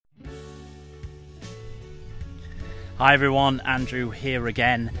Hi everyone, Andrew here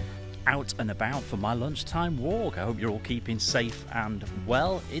again, out and about for my lunchtime walk. I hope you're all keeping safe and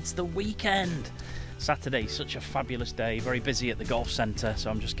well. It's the weekend. Saturday, such a fabulous day, very busy at the golf centre, so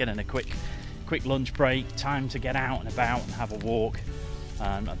I'm just getting a quick lunch break, time to get out and about and have a walk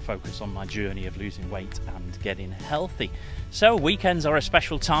and focus on my journey of losing weight and getting healthy. So weekends are a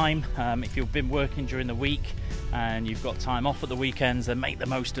special time. If you've been working during the week and you've got time off at the weekends, then make the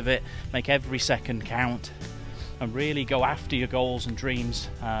most of it, make every second count, and really go after your goals and dreams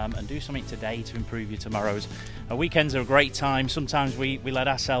and do something today to improve your tomorrows. Weekends are a great time. Sometimes we let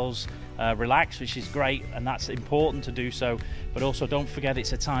ourselves relax, which is great, and that's important to do so, but also don't forget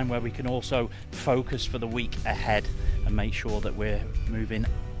it's a time where we can also focus for the week ahead and make sure that we're moving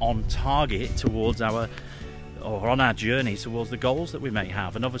on target towards on our journey towards the goals that we may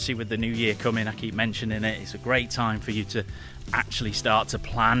have. And obviously with the new year coming, I keep mentioning it, it's a great time for you to actually start to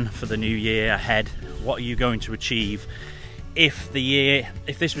plan for the new year ahead. What are you going to achieve? If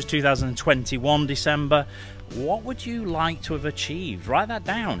this was 2021 December, what would you like to have achieved? Write that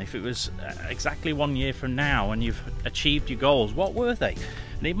down. If it was exactly 1 year from now and you've achieved your goals, what were they?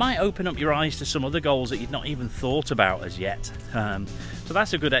 And it might open up your eyes to some other goals that you'd not even thought about as yet. So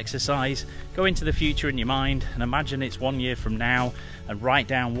that's a good exercise. Go into the future in your mind and imagine it's 1 year from now and write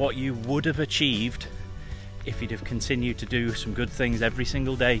down what you would have achieved if you'd have continued to do some good things every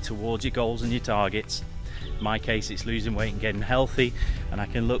single day towards your goals and your targets. In my case, it's losing weight and getting healthy, and I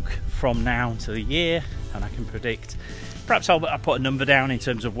can look from now to the year and I can predict. Perhaps I'll put a number down in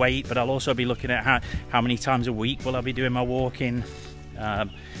terms of weight, but I'll also be looking at how many times a week will I be doing my walking.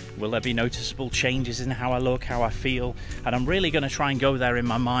 Will there be noticeable changes in how I look, how I feel? And I'm really going to try and go there in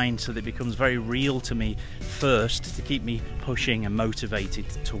my mind so that it becomes very real to me first, to keep me pushing and motivated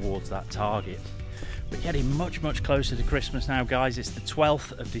towards that target. We're getting much closer to Christmas now, guys. It's the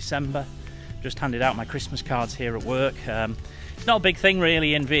 12th of December. Just handed out my Christmas cards here at work. It's not a big thing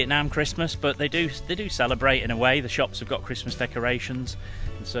really in Vietnam, Christmas, but they do celebrate in a way. The shops have got Christmas decorations,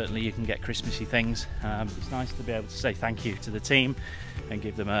 and certainly you can get Christmassy things. It's nice to be able to say thank you to the team and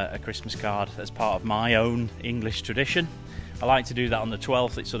give them a Christmas card as part of my own English tradition. I like to do that on the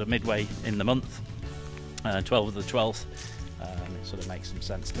 12th. It's sort of midway in the month, 12th of the 12th. It sort of makes some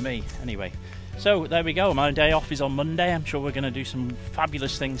sense to me. Anyway, so there we go. My day off is on Monday. I'm sure we're going to do some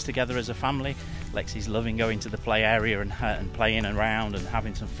fabulous things together as a family. Lexi's loving going to the play area and playing around and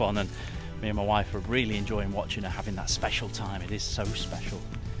having some fun, and me and my wife are really enjoying watching her having that special time. It is so special.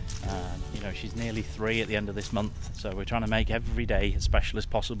 You know, she's nearly 3 at the end of this month, so we're trying to make every day as special as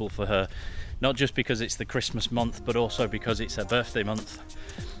possible for her, not just because it's the Christmas month, but also because it's her birthday month,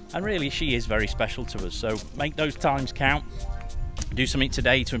 and really she is very special to us. So make those times count. Do something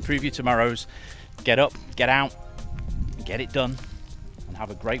today to improve your tomorrows. Get up, get out, get it done, and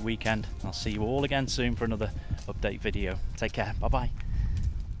have a great weekend. I'll see you all again soon for another update video. Take care. Bye bye.